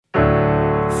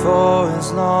For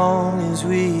as long as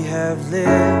we have lived,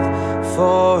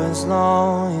 for as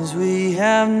long as we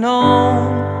have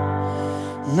known,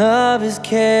 love has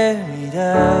carried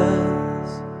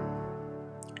us.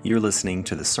 You're listening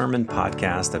to the sermon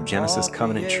podcast of Genesis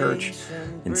Covenant Church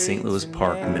in St. Louis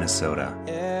Park, Minnesota.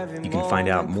 You can find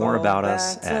out more about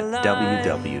us at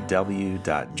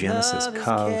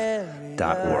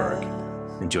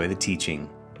www.genesiscov.org. Enjoy the teaching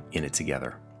in it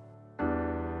together.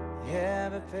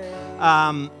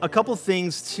 A couple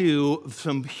things too,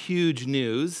 some huge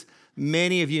news.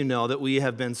 Many of you know that we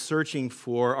have been searching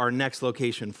for our next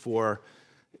location for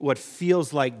what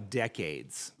feels like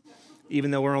decades, even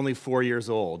though we're only 4 years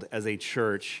old as a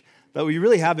church. But we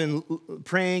really have been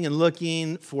praying and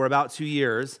looking for about 2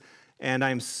 years, and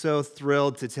I'm so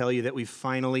thrilled to tell you that we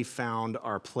finally found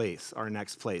our place, our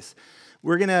next place.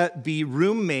 We're going to be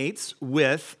roommates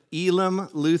with Elim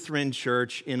Lutheran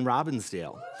Church in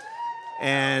Robbinsdale.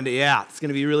 And yeah, it's going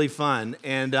to be really fun.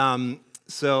 And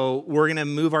so we're going to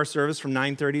move our service from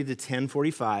 9:30 to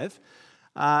 10:45.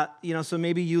 So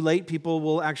maybe you late people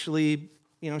will actually,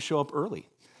 show up early.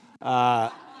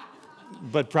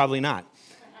 But probably not.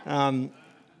 You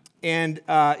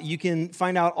can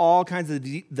find out all kinds of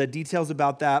the details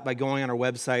about that by going on our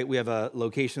website. We have a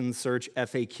location search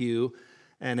FAQ,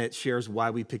 and it shares why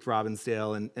we picked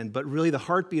Robbinsdale. But really the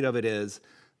heartbeat of it is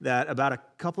that about a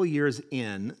couple years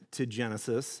in to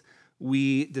Genesis,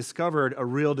 we discovered a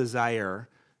real desire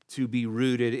to be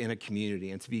rooted in a community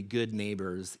and to be good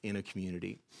neighbors in a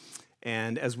community.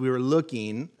 And as we were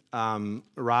looking,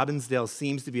 Robbinsdale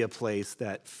seems to be a place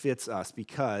that fits us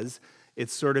because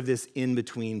it's sort of this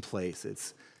in-between place.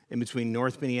 It's in between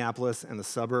North Minneapolis and the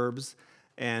suburbs.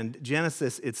 And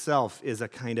Genesis itself is a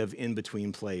kind of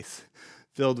in-between place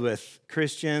filled with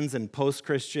Christians and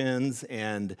post-Christians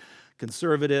and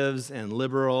conservatives and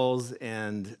liberals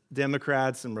and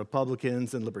Democrats and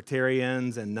Republicans and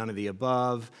libertarians and none of the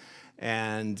above,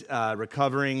 and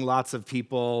recovering lots of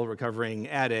people, recovering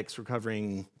addicts,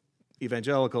 recovering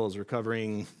evangelicals,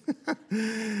 recovering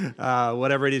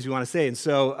whatever it is you want to say. And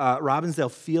so Robbinsdale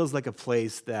feels like a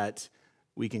place that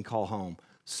we can call home.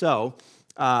 So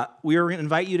we are going to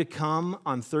invite you to come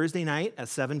on Thursday night at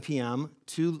 7 p.m.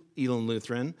 to Elim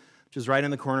Lutheran, which is right on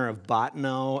the corner of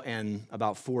Bottineau and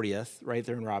about 40th, right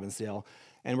there in Robbinsdale.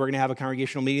 And we're going to have a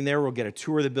congregational meeting there. We'll get a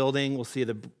tour of the building. We'll see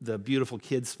the beautiful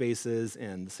kids' spaces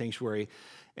and the sanctuary.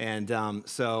 And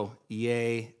so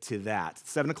yay to that.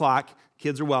 7 o'clock,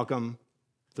 kids are welcome,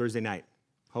 Thursday night.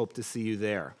 Hope to see you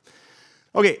there.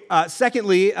 Okay,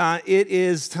 secondly, it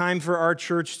is time for our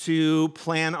church to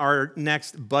plan our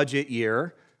next budget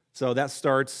year. So that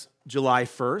starts July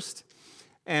 1st.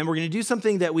 And we're going to do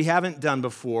something that we haven't done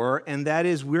before, and that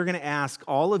is we're going to ask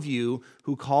all of you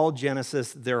who call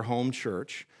Genesis their home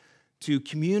church to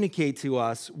communicate to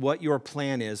us what your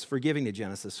plan is for giving to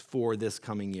Genesis for this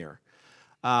coming year.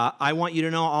 I want you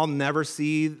to know I'll never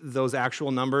see those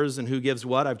actual numbers and who gives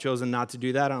what. I've chosen not to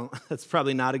do that. That's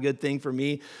probably not a good thing for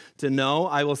me to know.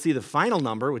 I will see the final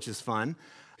number, which is fun.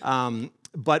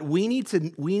 But we need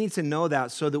to know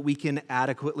that so that we can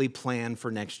adequately plan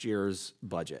for next year's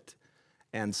budget.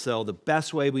 And so the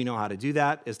best way we know how to do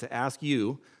that is to ask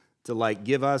you to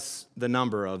give us the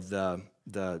number of the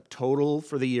total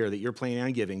for the year that you're planning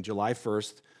on giving, July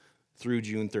 1st through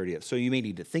June 30th. So you may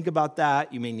need to think about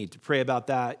that. You may need to pray about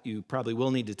that. You probably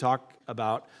will need to talk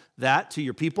about that to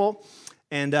your people.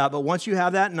 And but once you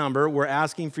have that number, we're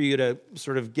asking for you to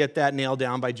sort of get that nailed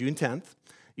down by June 10th.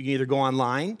 You can either go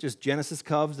online, just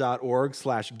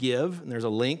genesiscov.org/give, and there's a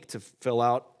link to fill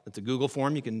out. It's a Google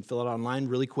form. You can fill it online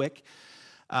really quick.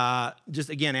 Just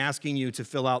again, asking you to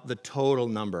fill out the total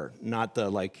number, not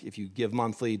if you give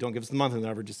monthly, don't give us the monthly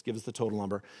number, just give us the total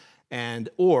number.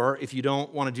 Or if you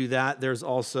don't want to do that, there's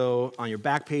also on your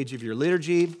back page of your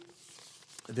liturgy,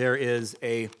 there is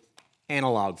a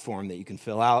analog form that you can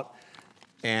fill out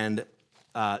and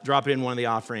drop it in one of the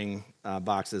offering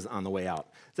boxes on the way out.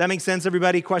 Does that make sense,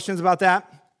 everybody? Questions about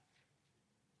that?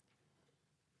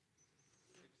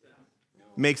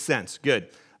 Makes sense. Good.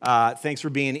 Thanks for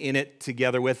being in it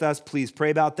together with us. Please pray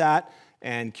about that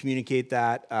and communicate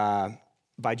that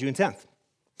by June 10th.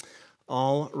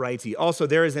 All righty. Also,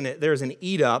 there's an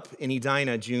Eat Up in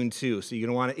Edina June 2. So you're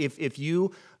going to want to, if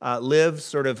you live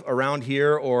sort of around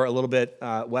here or a little bit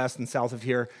west and south of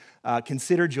here,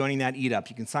 consider joining that Eat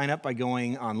Up. You can sign up by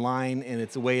going online, and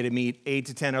it's a way to meet 8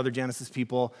 to 10 other Genesis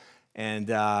people and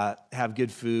have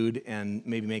good food and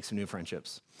maybe make some new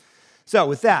friendships. So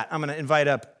with that, I'm going to invite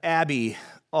up Abby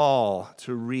All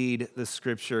to read the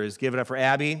scriptures. Give it up for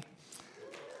Abby.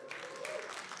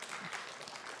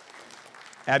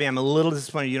 Abby, I'm a little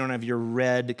disappointed you don't have your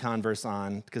red Converse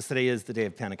on, because today is the day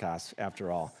of Pentecost,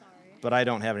 after all. Sorry. But I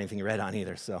don't have anything red on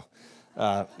either, so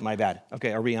my bad.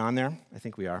 Okay, are we on there? I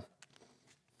think we are.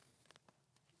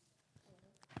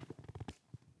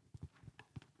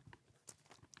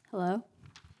 Hello.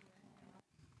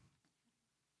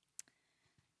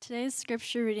 Today's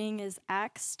scripture reading is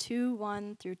Acts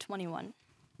 2:1 through 21.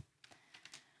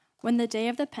 When the day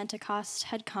of the Pentecost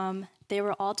had come, they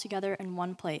were all together in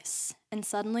one place. And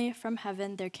suddenly from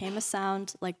heaven there came a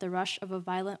sound like the rush of a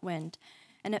violent wind,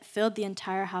 and it filled the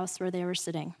entire house where they were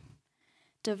sitting.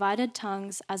 Divided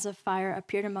tongues as of fire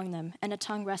appeared among them, and a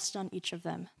tongue rested on each of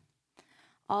them.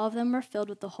 All of them were filled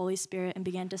with the Holy Spirit and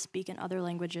began to speak in other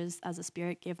languages as the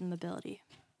Spirit gave them ability.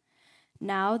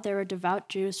 Now there were devout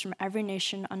Jews from every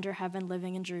nation under heaven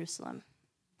living in Jerusalem.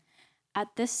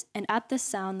 At this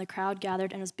sound the crowd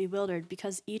gathered and was bewildered,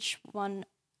 because each one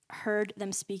heard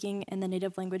them speaking in the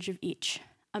native language of each.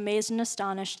 Amazed and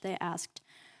astonished, they asked,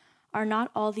 "Are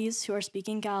not all these who are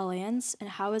speaking Galileans? And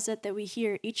how is it that we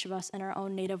hear, each of us, in our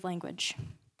own native language?"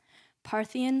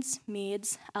 Parthians,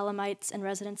 Medes, Elamites, and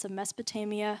residents of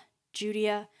Mesopotamia,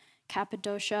 Judea,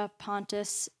 Cappadocia,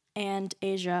 Pontus, and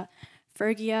Asia,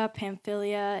 Phrygia,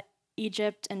 Pamphylia,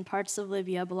 Egypt, and parts of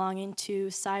Libya belonging to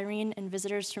Cyrene, and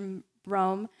visitors from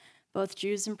Rome, both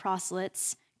Jews and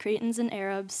proselytes, Cretans and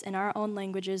Arabs, in our own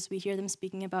languages we hear them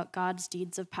speaking about God's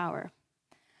deeds of power.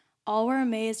 All were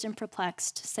amazed and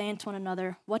perplexed, saying to one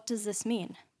another, "What does this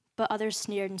mean?" But others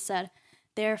sneered and said,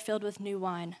 "They are filled with new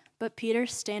wine." But Peter,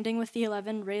 standing with the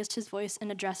 11, raised his voice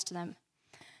and addressed them,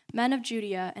 "Men of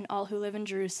Judea and all who live in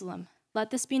Jerusalem,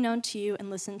 let this be known to you and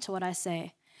listen to what I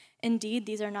say. Indeed,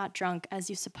 these are not drunk,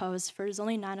 as you suppose, for it is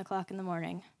only 9:00 in the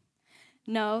morning.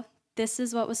 No, this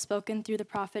is what was spoken through the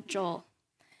prophet Joel.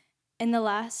 In the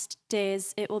last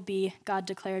days it will be, God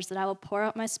declares, that I will pour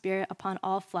out my Spirit upon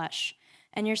all flesh,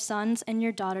 and your sons and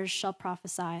your daughters shall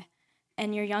prophesy,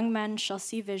 and your young men shall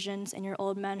see visions, and your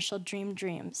old men shall dream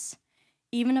dreams.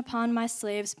 Even upon my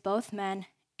slaves, both men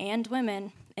and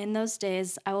women, in those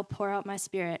days I will pour out my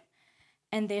Spirit,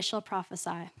 and they shall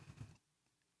prophesy.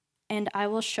 And I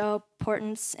will show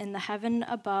portents in the heaven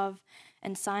above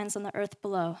and signs on the earth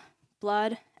below,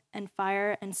 blood and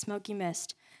fire and smoky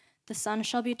mist. The sun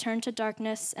shall be turned to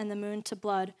darkness and the moon to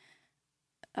blood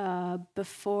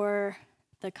before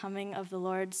the coming of the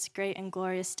Lord's great and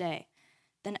glorious day.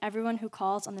 Then everyone who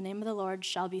calls on the name of the Lord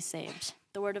shall be saved."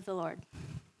 The word of the Lord.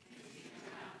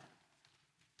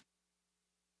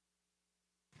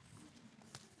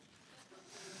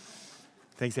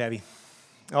 Thanks, Abby.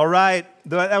 All right,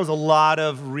 that was a lot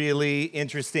of really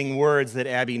interesting words that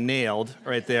Abby nailed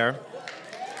right there.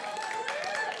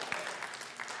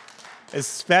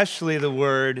 Especially the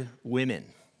word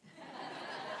women.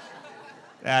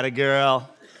 Atta girl.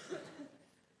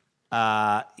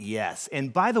 Yes,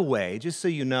 and by the way, just so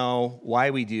you know why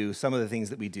we do some of the things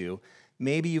that we do,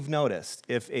 maybe you've noticed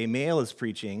if a male is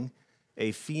preaching,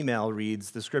 a female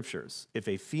reads the scriptures. If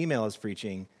a female is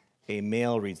preaching, a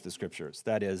male reads the scriptures.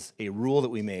 That is a rule that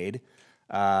we made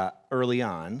early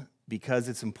on, because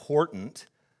it's important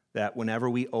that whenever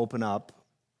we open up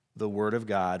the Word of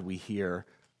God, we hear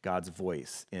God's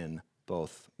voice in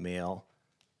both male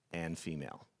and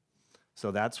female.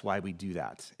 So that's why we do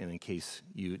that, and in case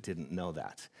you didn't know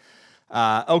that.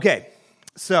 Okay,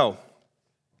 so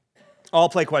all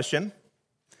play question.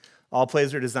 All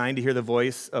plays are designed to hear the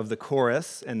voice of the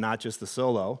chorus and not just the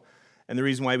solo. And the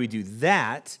reason why we do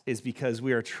that is because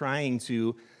we are trying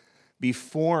to be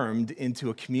formed into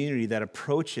a community that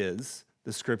approaches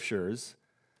the scriptures,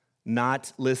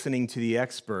 not listening to the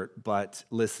expert, but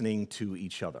listening to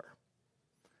each other.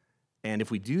 And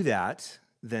if we do that,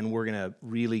 then we're going to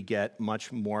really get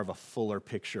much more of a fuller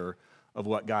picture of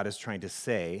what God is trying to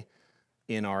say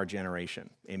in our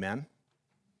generation. Amen?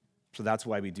 So that's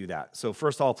why we do that. So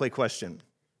first, I'll play question.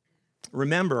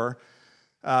 Remember,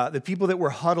 the people that were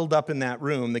huddled up in that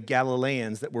room, the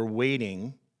Galileans that were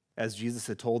waiting, as Jesus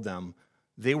had told them,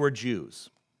 they were Jews,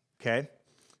 okay?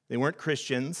 They weren't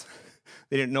Christians.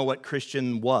 They didn't know what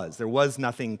Christian was. There was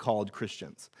nothing called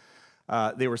Christians.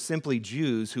 They were simply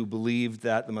Jews who believed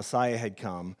that the Messiah had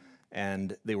come,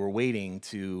 and they were waiting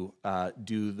to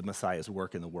do the Messiah's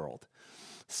work in the world.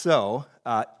 So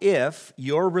if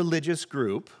your religious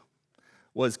group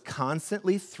was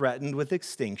constantly threatened with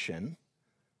extinction,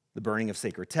 the burning of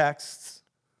sacred texts,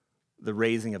 the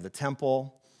razing of the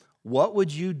temple, what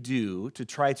would you do to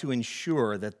try to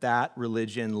ensure that that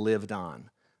religion lived on,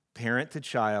 parent to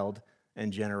child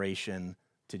and generation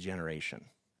to generation?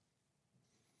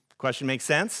 Question makes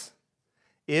sense?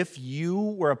 If you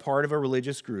were a part of a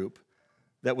religious group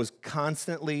that was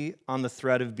constantly on the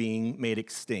threat of being made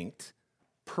extinct,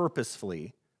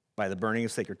 purposefully by the burning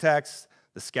of sacred texts,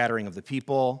 the scattering of the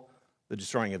people, the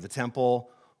destroying of the temple,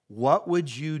 what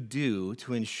would you do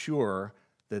to ensure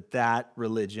that that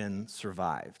religion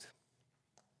survived?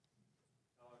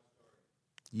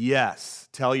 Yes,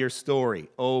 tell your story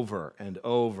over and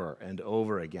over and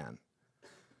over again.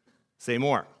 Say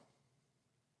more.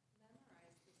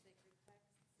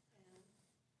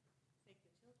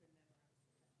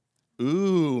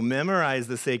 Ooh, memorize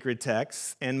the sacred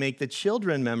texts and make the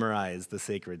children memorize the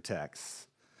sacred texts.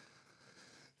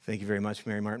 Thank you very much,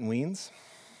 Mary Martin Weens.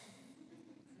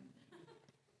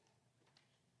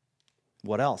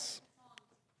 What else?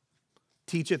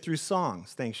 Teach it through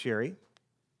songs. Thanks, Sherry.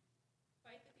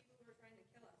 Fight the people who are trying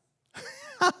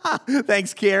to kill us.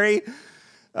 Thanks, Carrie.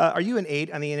 Are you an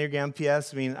 8 on the Enneagram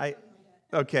PS? I mean,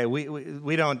 okay,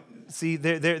 we don't, see,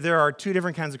 there are two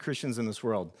different kinds of Christians in this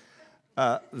world.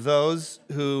 Those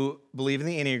who believe in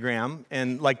the Enneagram,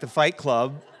 and like the Fight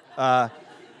Club, the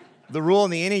rule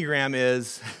in the Enneagram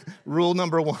is rule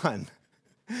number 1.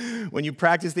 When you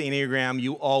practice the Enneagram,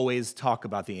 you always talk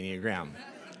about the Enneagram.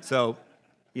 So,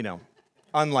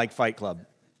 unlike Fight Club.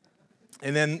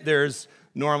 And then there's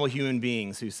normal human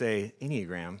beings who say,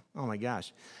 Enneagram, oh my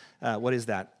gosh, what is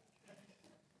that?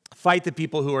 Fight the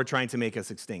people who are trying to make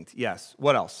us extinct. Yes.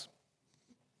 What else?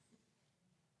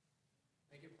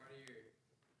 Make it part of your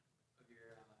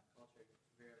culture,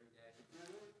 your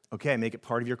everyday. Okay, make it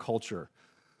part of your culture,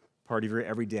 part of your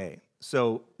everyday.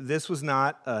 So this was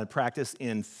not a practice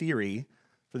in theory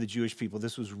for the Jewish people.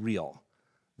 This was real.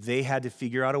 They had to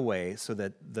figure out a way so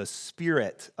that the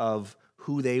spirit of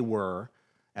who they were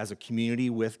as a community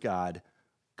with God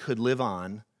could live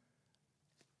on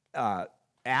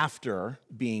after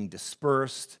being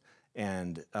dispersed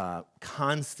and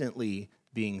constantly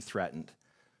being threatened.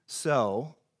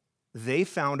 So they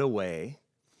found a way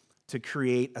to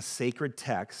create a sacred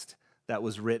text that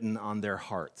was written on their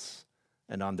hearts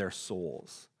and on their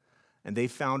souls. And they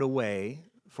found a way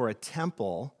for a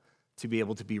temple to be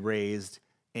able to be raised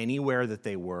anywhere that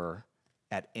they were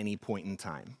at any point in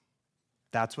time.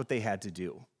 That's what they had to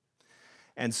do.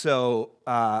 And so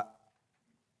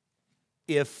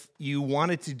if you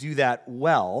wanted to do that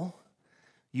well,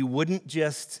 you wouldn't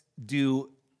just do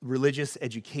religious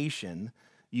education.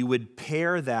 You would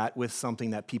pair that with something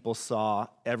that people saw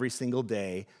every single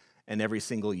day and every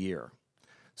single year.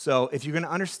 So if you're going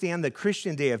to understand the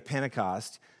Christian day of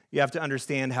Pentecost, you have to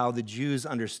understand how the Jews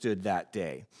understood that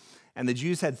day. And the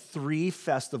Jews had 3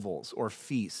 festivals or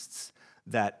feasts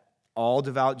that all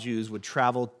devout Jews would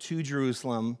travel to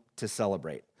Jerusalem to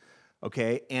celebrate.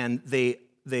 Okay? And they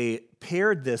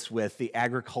paired this with the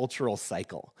agricultural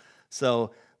cycle.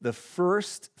 So the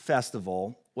first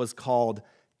festival was called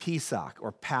Pesach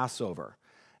or Passover.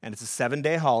 And it's a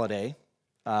 7-day holiday,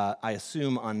 I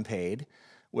assume unpaid,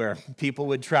 where people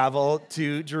would travel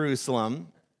to Jerusalem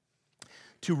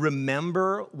to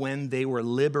remember when they were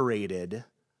liberated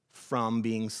from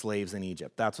being slaves in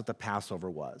Egypt. That's what the Passover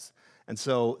was. And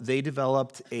so they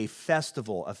developed a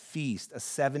festival, a feast, a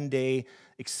 7-day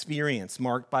experience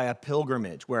marked by a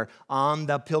pilgrimage, where on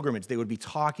the pilgrimage they would be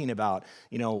talking about,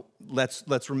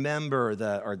 let's remember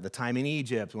the time in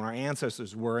Egypt when our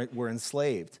ancestors were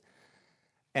enslaved.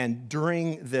 And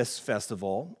during this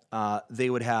festival, they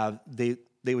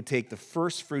would take the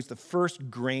first fruits, the first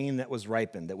grain that was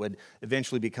ripened, that would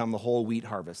eventually become the whole wheat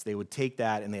harvest. They would take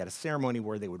that, and they had a ceremony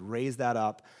where they would raise that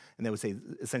up, and they would say,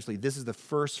 essentially, this is the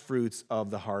first fruits of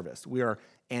the harvest. We are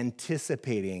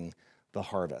anticipating the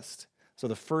harvest. So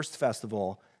the first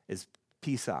festival is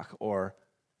Pesach, or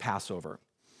Passover.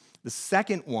 The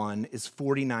second one is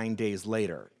 49 days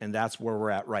later, and that's where we're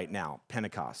at right now,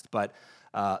 Pentecost. But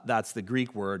that's the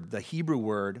Greek word. The Hebrew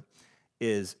word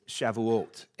is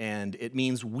Shavuot, and it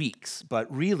means weeks.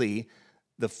 But really,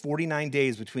 the 49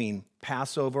 days between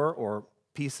Passover or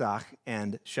Pesach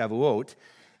and Shavuot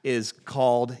is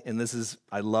called, and this is,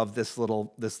 I love this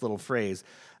little phrase,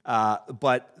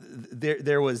 but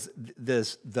there was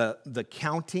the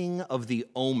counting of the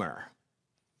Omer.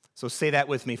 So say that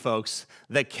with me, folks.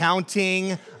 The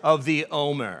counting of the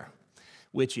Omer,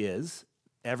 which is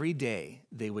every day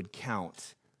they would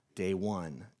count day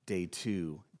 1, day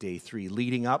 2, day 3,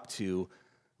 leading up to,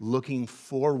 looking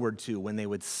forward to when they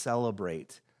would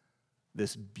celebrate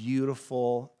this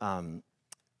beautiful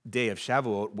day of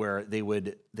Shavuot, where they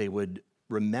would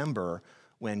remember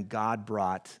when God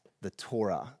brought the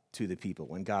Torah to the people,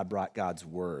 when God brought God's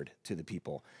word to the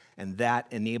people. And that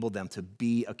enabled them to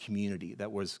be a community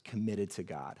that was committed to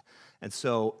God. And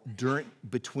so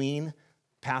between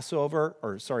Passover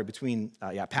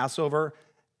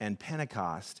and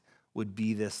Pentecost would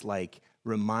be this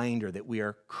reminder that we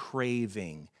are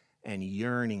craving and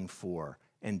yearning for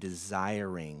and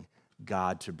desiring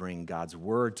God to bring God's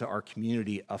word to our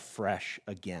community afresh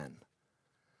again.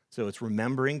 So it's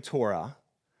remembering Torah,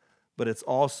 but it's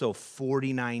also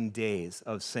 49 days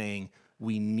of saying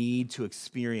we need to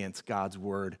experience God's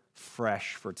word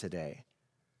fresh for today.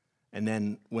 And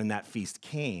then when that feast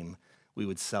came, we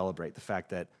would celebrate the fact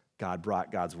that God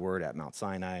brought God's word at Mount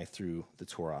Sinai through the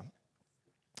Torah.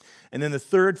 And then the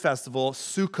third festival,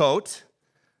 Sukkot,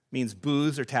 means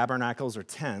booths or tabernacles or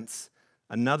tents,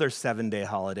 another 7-day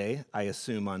holiday, I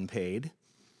assume unpaid,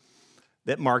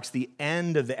 that marks the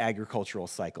end of the agricultural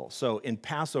cycle. So in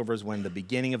Passover is when the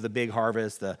beginning of the big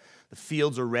harvest, the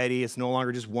fields are ready. It's no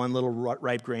longer just one little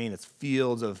ripe grain. It's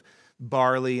fields of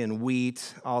barley and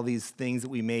wheat, all these things that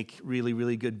we make really,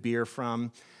 really good beer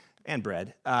from, and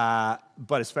bread,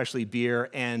 but especially beer.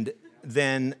 And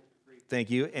then, thank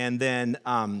you, and then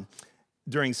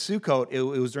during Sukkot, it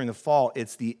was during the fall,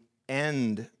 it's the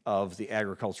end of the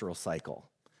agricultural cycle.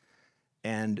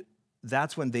 And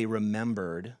that's when they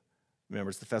remembered, remember,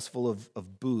 it's the festival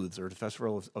of booths or the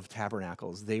festival of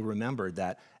tabernacles. They remembered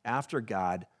that after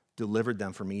God delivered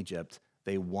them from Egypt,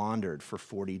 they wandered for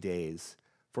 40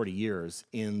 years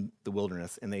in the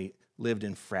wilderness, and they lived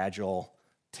in fragile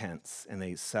tents, and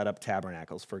they set up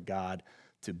tabernacles for God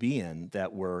to be in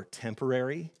that were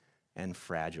temporary and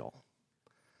fragile.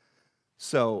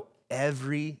 So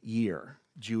every year,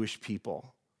 Jewish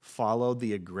people followed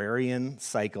the agrarian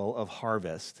cycle of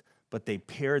harvest, but they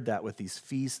paired that with these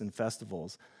feasts and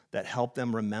festivals that helped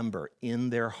them remember in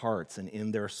their hearts and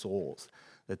in their souls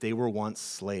that they were once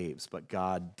slaves, but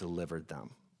God delivered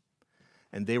them.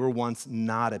 And they were once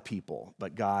not a people,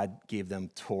 but God gave them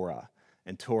Torah,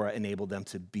 and Torah enabled them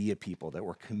to be a people that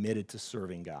were committed to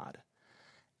serving God.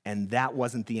 And that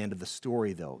wasn't the end of the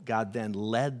story, though. God then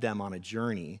led them on a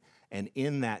journey, and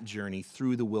in that journey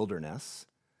through the wilderness,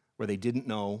 where they didn't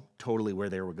know totally where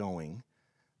they were going,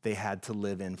 they had to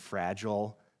live in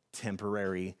fragile,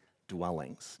 temporary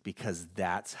dwellings, because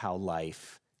that's how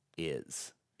life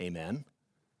is. Amen?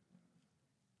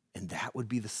 And that would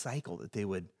be the cycle that they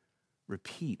would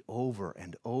repeat over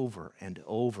and over and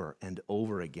over and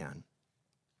over again.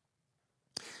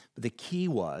 But the key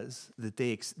was that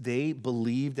they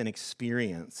believed and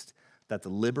experienced that the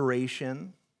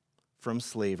liberation from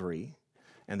slavery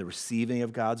and the receiving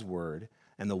of God's word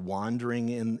and the wandering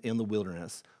in the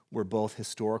wilderness were both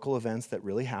historical events that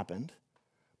really happened,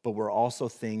 but were also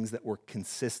things that were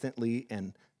consistently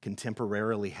and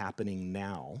contemporarily happening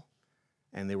now,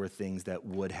 and they were things that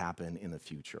would happen in the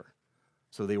future.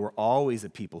 So they were always a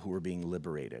people who were being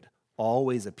liberated,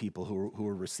 always a people who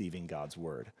were receiving God's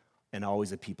word, and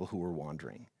always a people who were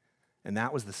wandering. And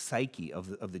that was the psyche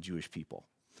of the Jewish people.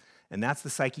 And that's the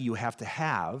psyche you have to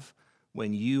have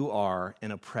when you are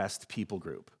an oppressed people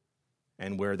group,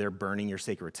 and where they're burning your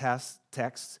sacred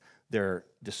texts, they're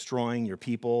destroying your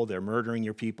people, they're murdering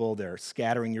your people, they're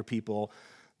scattering your people,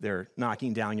 they're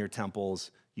knocking down your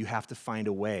temples. You have to find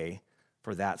a way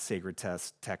for that sacred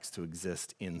text to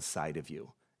exist inside of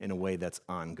you in a way that's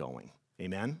ongoing.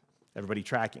 Amen? Everybody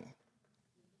tracking?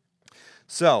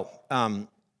 So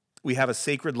we have a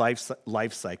sacred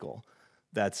life cycle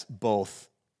that's both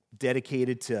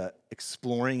dedicated to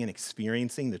exploring and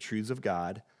experiencing the truths of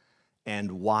God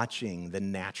and watching the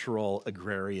natural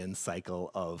agrarian cycle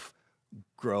of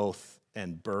growth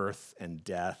and birth and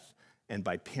death. And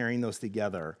by pairing those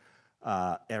together,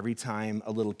 every time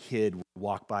a little kid would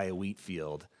walk by a wheat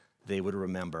field, they would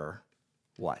remember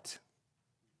what?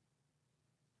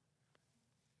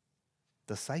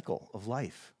 The cycle of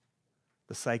life,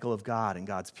 the cycle of God and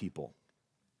God's people.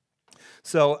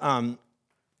 So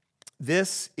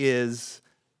this is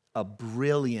a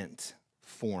brilliant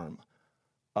form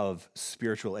of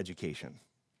spiritual education.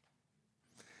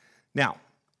 Now,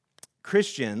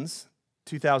 Christians,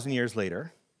 2,000 years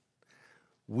later,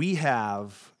 we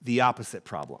have the opposite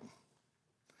problem.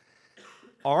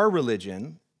 Our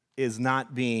religion is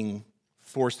not being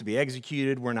forced to be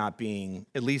executed. We're not being,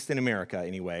 at least in America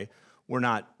anyway, we're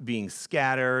not being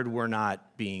scattered. We're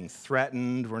not being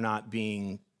threatened. We're not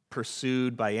being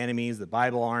pursued by enemies. The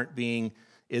Bible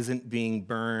isn't being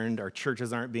burned. Our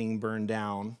churches aren't being burned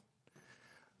down.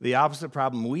 The opposite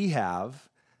problem we have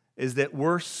is that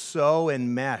we're so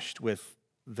enmeshed with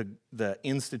the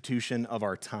institution of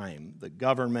our time, the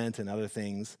government and other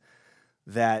things,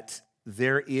 that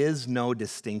there is no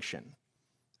distinction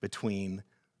between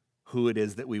who it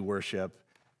is that we worship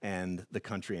and the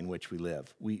country in which we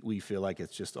live. We feel like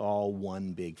it's just all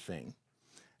one big thing.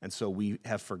 And so we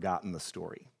have forgotten the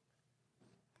story.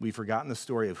 We've forgotten the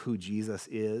story of who Jesus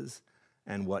is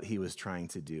and what he was trying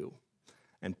to do.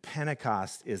 And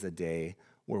Pentecost is a day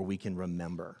where we can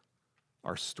remember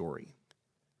our story.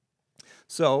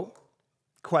 So,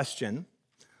 question,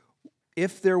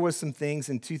 if there was some things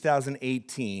in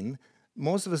 2018,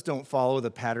 most of us don't follow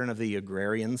the pattern of the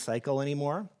agrarian cycle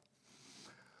anymore.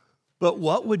 But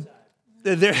what would,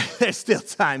 there's still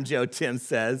time, Joe Tim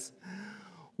says.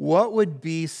 What would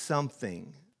be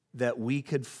something that we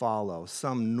could follow,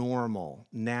 some normal,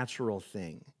 natural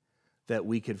thing that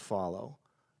we could follow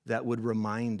that would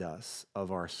remind us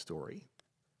of our story?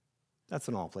 That's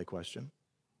an all-play question.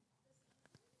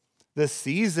 The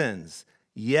seasons,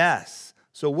 yes.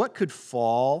 So what could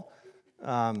fall,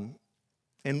 and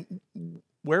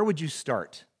where would you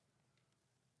start?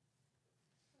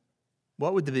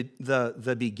 What would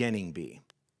the beginning be?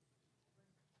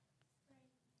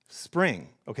 Spring.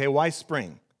 Okay, why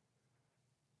spring?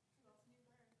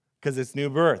 Because it's new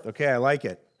birth. Okay, I like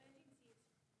it.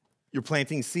 You're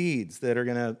planting seeds that are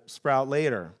going to sprout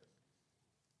later.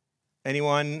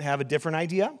 Anyone have a different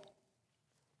idea?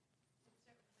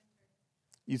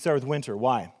 You start with winter.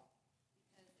 Why?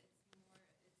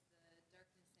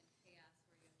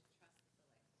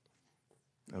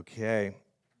 Okay.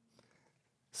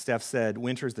 Steph said,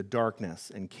 winter is the darkness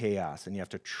and chaos, and you have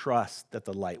to trust that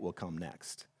the light will come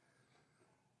next.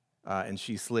 And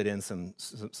she slid in some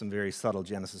very subtle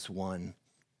Genesis 1,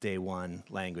 day 1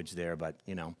 language there, but,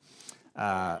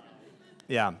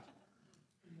 yeah.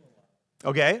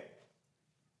 Okay.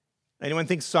 Anyone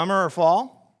think summer or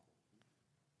fall?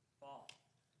 Fall.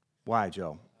 Why,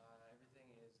 Joe? Everything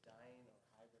is dying or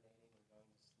hibernating or going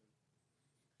to sleep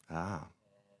Ah,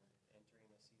 and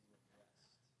entering a season of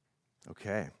rest.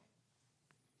 okay.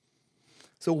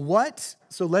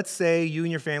 So let's say you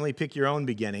and your family pick your own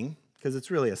beginning, because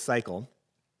it's really a cycle.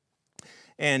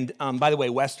 And by the way,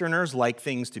 Westerners like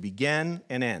things to begin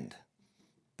and end.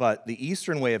 But the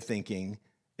Eastern way of thinking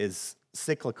is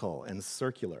cyclical and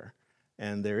circular.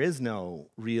 And there is no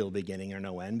real beginning or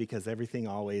no end because everything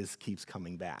always keeps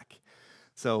coming back.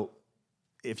 So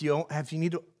if you want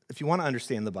to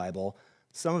understand the Bible,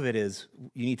 some of it is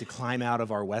you need to climb out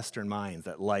of our Western minds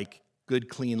that like good,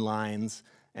 clean lines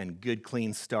and good,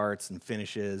 clean starts and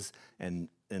finishes and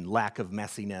lack of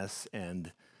messiness.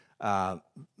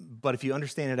 But if you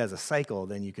understand it as a cycle,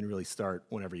 then you can really start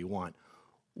whenever you want.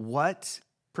 What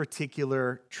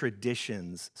particular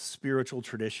traditions, spiritual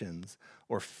traditions,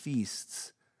 or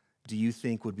feasts do you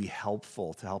think would be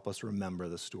helpful to help us remember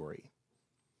the story?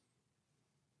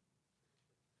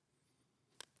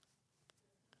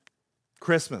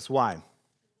 Christmas, why?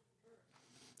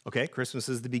 Okay, Christmas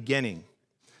is the beginning.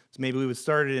 So maybe we would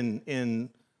start it in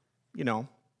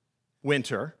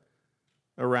winter,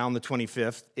 around the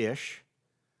 25th-ish.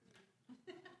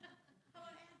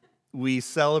 We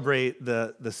celebrate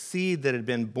the seed that had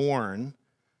been born,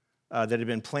 that had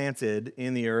been planted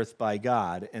in the earth by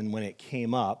God, and when it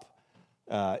came up,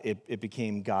 it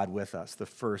became God with us, the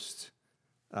first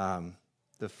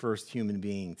human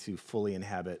being to fully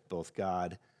inhabit both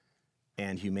God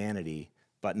and humanity,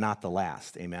 but not the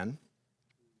last. Amen?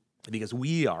 Because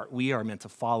we are meant to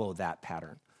follow that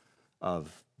pattern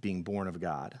of being born of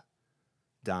God,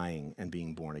 dying and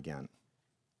being born again,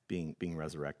 being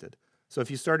resurrected. So if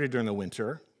you started during the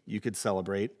winter, you could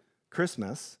celebrate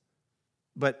Christmas.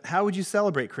 But how would you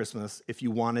celebrate Christmas if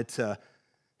you wanted to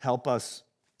help us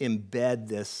embed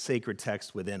this sacred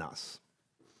text within us?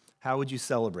 How would you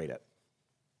celebrate it?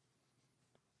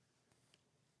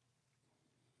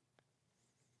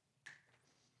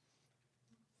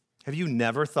 Have you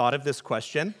never thought of this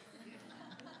question?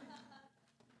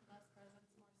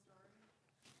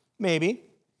 Maybe.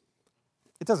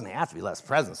 It doesn't have to be less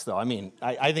presents, though. I mean,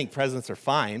 I think presents are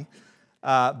fine.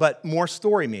 But more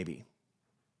story, maybe.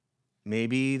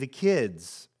 Maybe the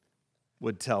kids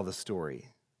would tell the story.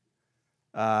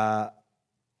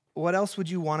 What else would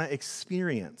you want to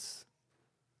experience?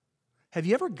 Have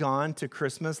you ever gone to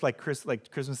Christmas, like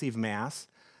Christmas Eve Mass,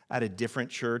 at a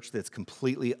different church that's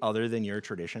completely other than your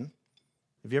tradition?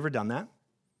 Have you ever done that?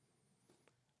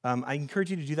 I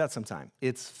encourage you to do that sometime.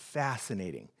 It's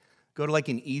fascinating. Go to like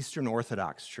an Eastern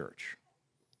Orthodox church,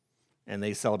 and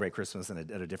they celebrate Christmas at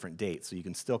a different date, so you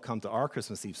can still come to our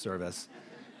Christmas Eve service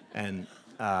and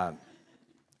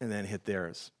then hit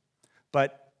theirs.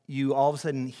 But you all of a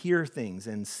sudden hear things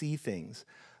and see things.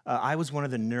 I was one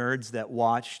of the nerds that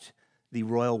watched the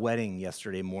royal wedding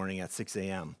yesterday morning at 6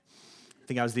 a.m. I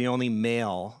think I was the only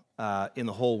male in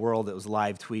the whole world that was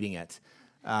live tweeting it.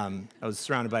 I was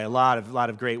surrounded by a lot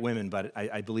of great women, but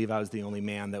I believe I was the only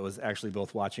man that was actually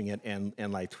both watching it and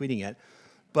live tweeting it.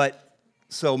 But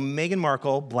so Meghan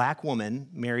Markle, black woman,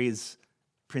 marries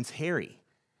Prince Harry.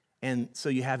 And so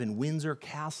you have in Windsor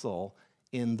Castle,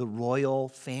 in the royal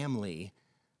family,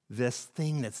 this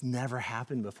thing that's never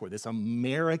happened before, this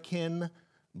American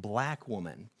black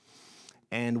woman.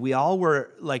 And we all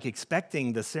were like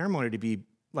expecting the ceremony to be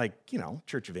like,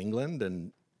 Church of England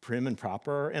and prim and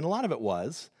proper, and a lot of it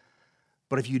was.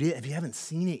 But if you haven't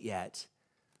seen it yet,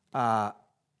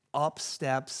 up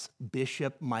steps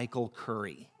Bishop Michael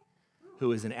Curry,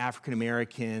 who is an African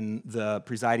American, the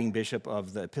presiding bishop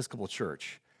of the Episcopal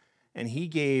Church. And he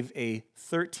gave a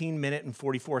 13-minute and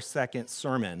 44-second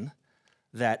sermon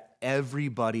that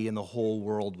everybody in the whole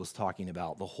world was talking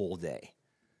about the whole day.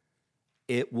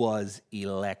 It was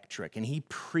electric. And he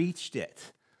preached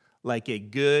it like a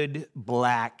good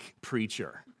black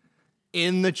preacher.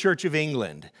 In the Church of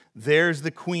England, there's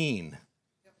the Queen.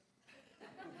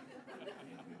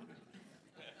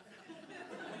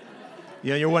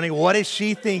 You're wondering, what is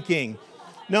she thinking?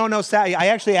 No, Sally. I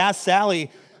actually asked Sally,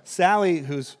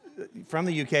 who's from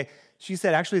the UK, she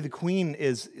said actually the Queen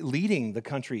is leading the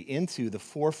country into the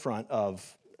forefront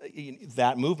of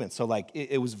that movement. So like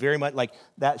it was very much like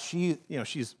that.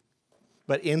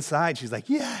 But inside she's like,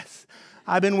 yes,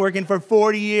 I've been working for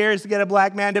 40 years to get a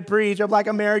black man to preach, a black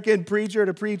American preacher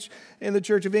to preach in the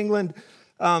Church of England.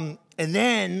 And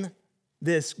then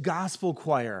this gospel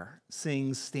choir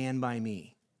sings Stand By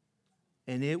Me.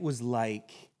 And it was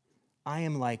like, I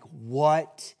am like,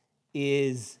 what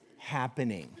is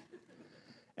happening?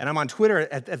 And I'm on Twitter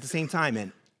at the same time,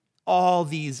 and all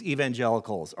these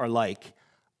evangelicals are like,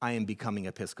 I am becoming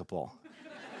Episcopal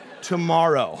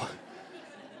tomorrow.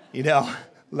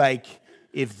 Like,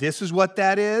 if this is what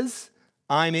that is,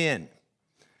 I'm in.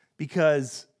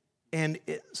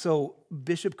 So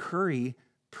Bishop Curry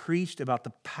preached about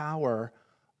the power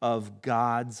of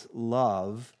God's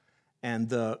love and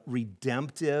the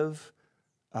redemptive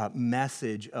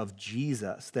message of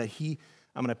Jesus that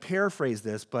I'm going to paraphrase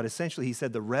this, but essentially he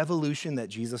said the revolution that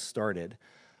Jesus started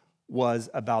was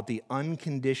about the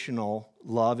unconditional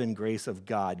love and grace of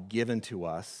God given to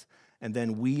us, and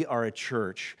then we are a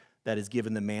church that is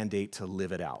given the mandate to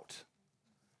live it out.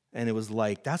 And it was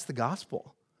like, that's the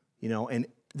gospel, and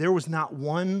there was not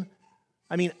one,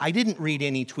 I didn't read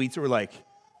any tweets that were like,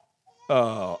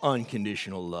 oh,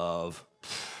 unconditional love.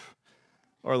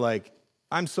 Or like,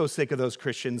 I'm so sick of those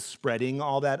Christians spreading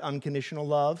all that unconditional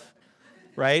love,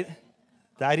 right?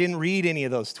 I didn't read any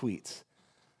of those tweets.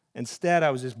 Instead,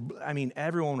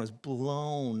 everyone was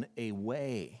blown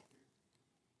away.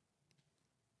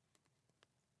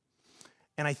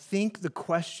 And I think the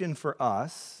question for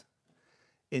us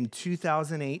in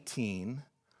 2018,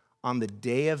 on the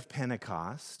day of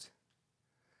Pentecost,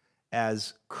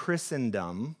 as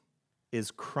Christendom is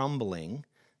crumbling,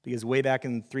 because way back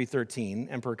in 313,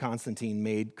 Emperor Constantine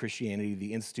made Christianity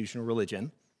the institutional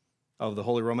religion of the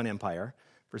Holy Roman Empire.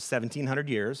 For 1,700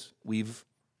 years, we've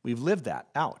lived that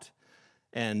out.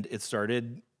 And it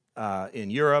started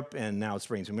in Europe, and now it's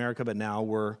spreading to America, but now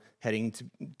we're heading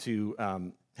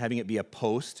to having it be a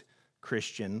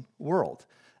post-Christian world.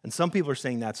 And some people are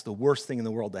saying that's the worst thing in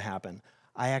the world to happen.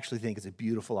 I actually think it's a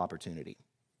beautiful opportunity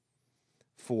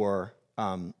for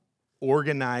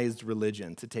organized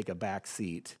religion to take a back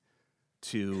seat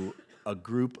to a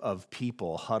group of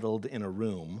people huddled in a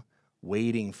room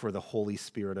waiting for the Holy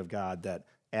Spirit of God that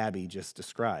Abby just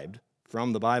described,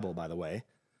 from the Bible, by the way,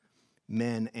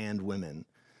 men and women.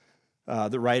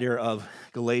 The writer of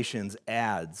Galatians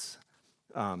adds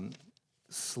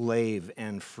slave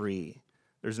and free.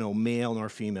 There's no male nor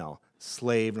female,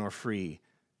 slave nor free,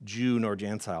 Jew nor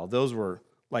Gentile. Those were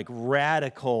like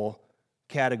radical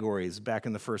categories back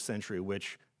in the first century,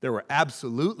 which there were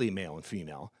absolutely male and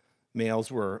female.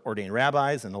 Males were ordained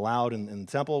rabbis and allowed in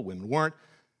the temple. Women weren't.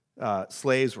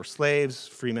 Slaves were slaves.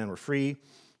 Free men were free.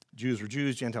 Jews were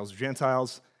Jews. Gentiles were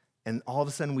Gentiles. And all of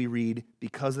a sudden we read,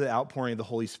 because of the outpouring of the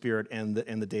Holy Spirit and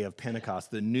the day of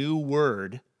Pentecost, the new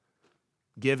word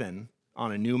given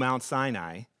on a new Mount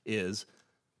Sinai is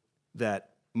that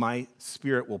my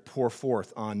Spirit will pour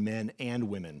forth on men and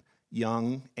women,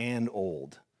 young and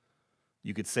old.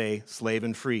 You could say slave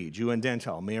and free, Jew and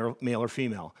Gentile, male or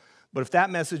female. But if that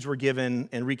message were given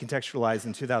and recontextualized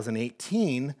in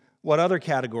 2018, what other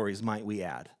categories might we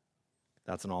add?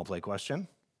 That's an all-play question.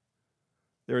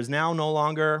 There is now no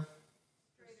longer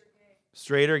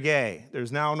straight or gay.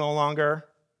 There's now no longer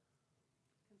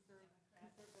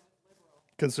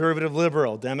conservative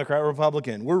liberal, Democrat,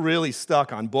 Republican. We're really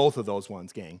stuck on both of those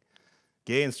ones, gang.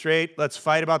 Gay and straight, let's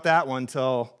fight about that one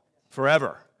till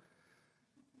forever.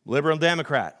 Liberal and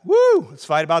Democrat, woo, let's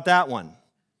fight about that one.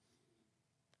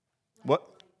 What?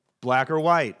 Black or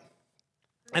white?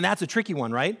 And that's a tricky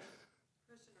one, right?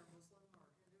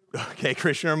 Okay,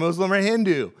 Christian or Muslim or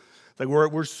Hindu. It's like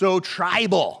we're so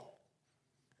tribal.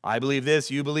 I believe this,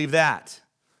 you believe that.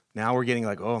 Now we're getting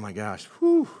like, oh my gosh,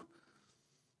 whew.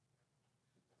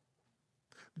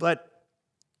 But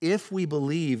if we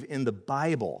believe in the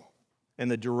Bible and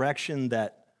the direction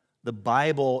that the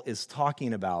Bible is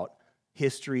talking about,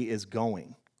 history is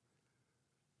going,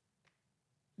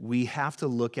 we have to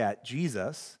look at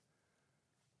Jesus,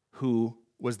 who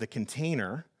was the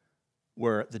container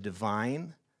where the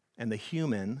divine and the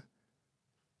human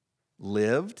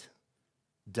lived,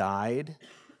 died,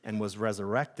 and was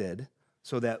resurrected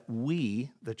so that we,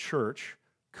 the church,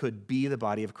 could be the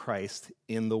body of Christ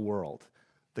in the world,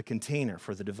 the container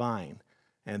for the divine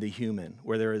and the human,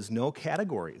 where there is no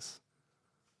categories.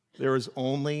 There is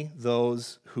only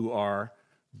those who are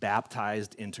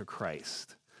baptized into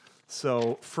Christ.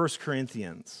 So 1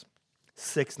 Corinthians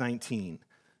 6:19,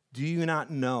 do you not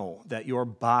know that your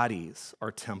bodies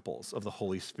are temples of the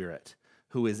Holy Spirit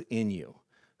who is in you,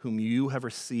 whom you have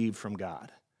received from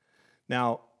God?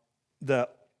 Now, the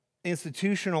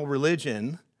institutional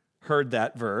religion heard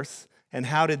that verse, and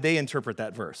how did they interpret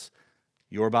that verse?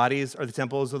 Your bodies are the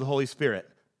temples of the Holy Spirit.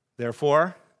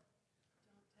 Therefore,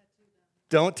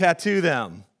 don't tattoo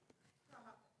them.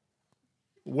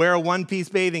 Wear a one-piece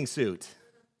bathing suit.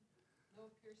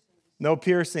 No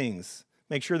piercings.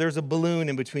 Make sure there's a balloon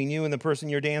in between you and the person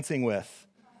you're dancing with.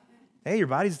 Hey, your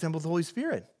body's the temple of the Holy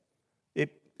Spirit.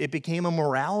 It became a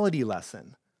morality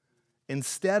lesson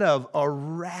instead of a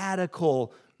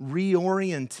radical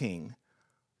reorienting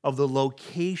of the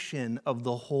location of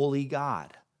the holy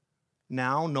God.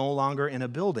 Now no longer in a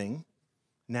building,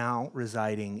 now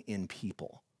residing in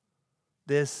people.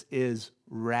 This is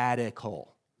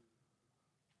radical.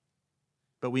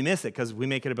 But we miss it because we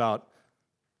make it about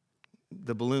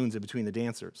the balloons in between the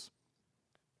dancers.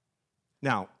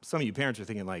 Now, some of you parents are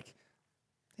thinking like,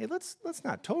 hey, let's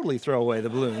not totally throw away the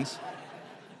balloons.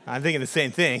 I'm thinking the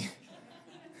same thing.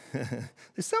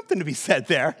 There's something to be said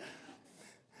there.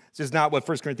 It's just not what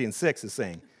 1 Corinthians 6 is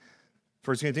saying.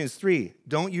 1 Corinthians 3,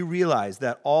 don't you realize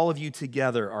that all of you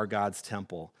together are God's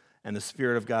temple and the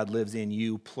Spirit of God lives in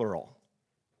you, plural?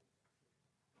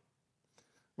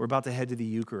 We're about to head to the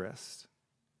Eucharist.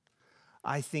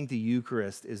 I think the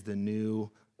Eucharist is the new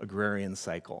agrarian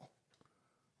cycle,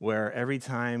 where every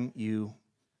time you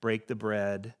break the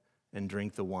bread and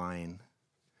drink the wine,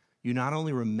 you not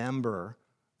only remember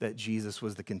that Jesus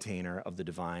was the container of the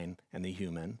divine and the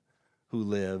human who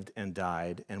lived and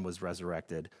died and was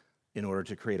resurrected in order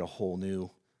to create a whole new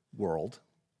world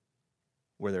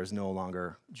where there's no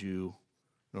longer Jew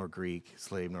nor Greek,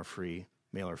 slave nor free,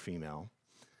 male or female.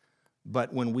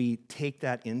 But when we take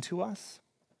that into us,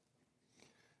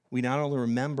 we not only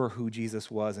remember who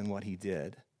Jesus was and what he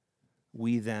did,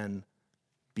 we then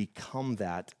become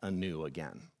that anew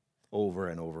again, over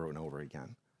and over and over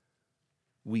again.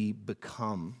 We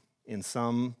become, in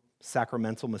some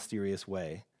sacramental, mysterious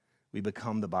way, we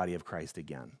become the body of Christ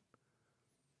again.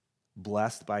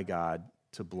 Blessed by God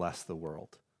to bless the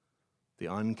world. The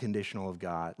unconditional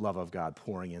love of God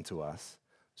pouring into us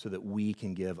so that we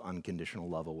can give unconditional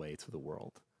love away to the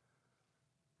world.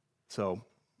 So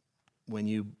when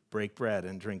you break bread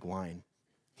and drink wine,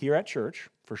 here at church,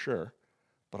 for sure,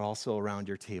 but also around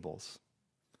your tables,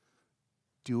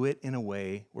 do it in a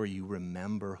way where you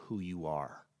remember who you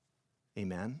are.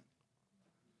 Amen?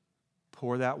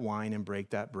 Pour that wine and break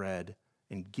that bread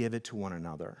and give it to one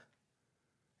another.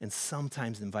 And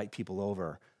sometimes invite people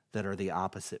over that are the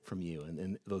opposite from you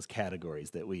in those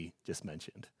categories that we just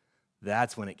mentioned.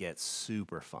 That's when it gets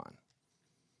super fun.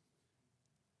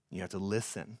 You have to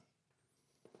listen.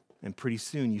 And pretty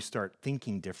soon you start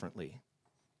thinking differently.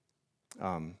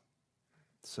 The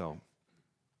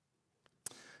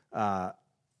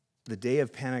day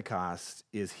of Pentecost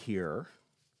is here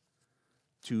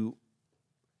to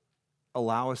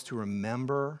allow us to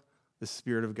remember the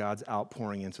Spirit of God's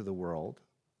outpouring into the world,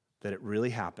 that it really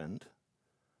happened,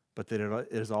 but that it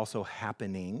is also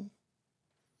happening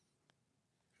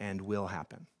and will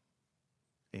happen.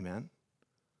 Amen?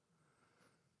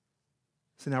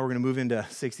 So now we're going to move into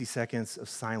 60 seconds of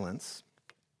silence,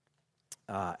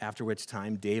 after which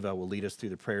time Deva will lead us through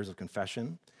the prayers of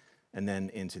confession and then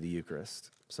into the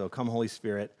Eucharist. So come, Holy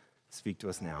Spirit, speak to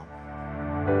us now.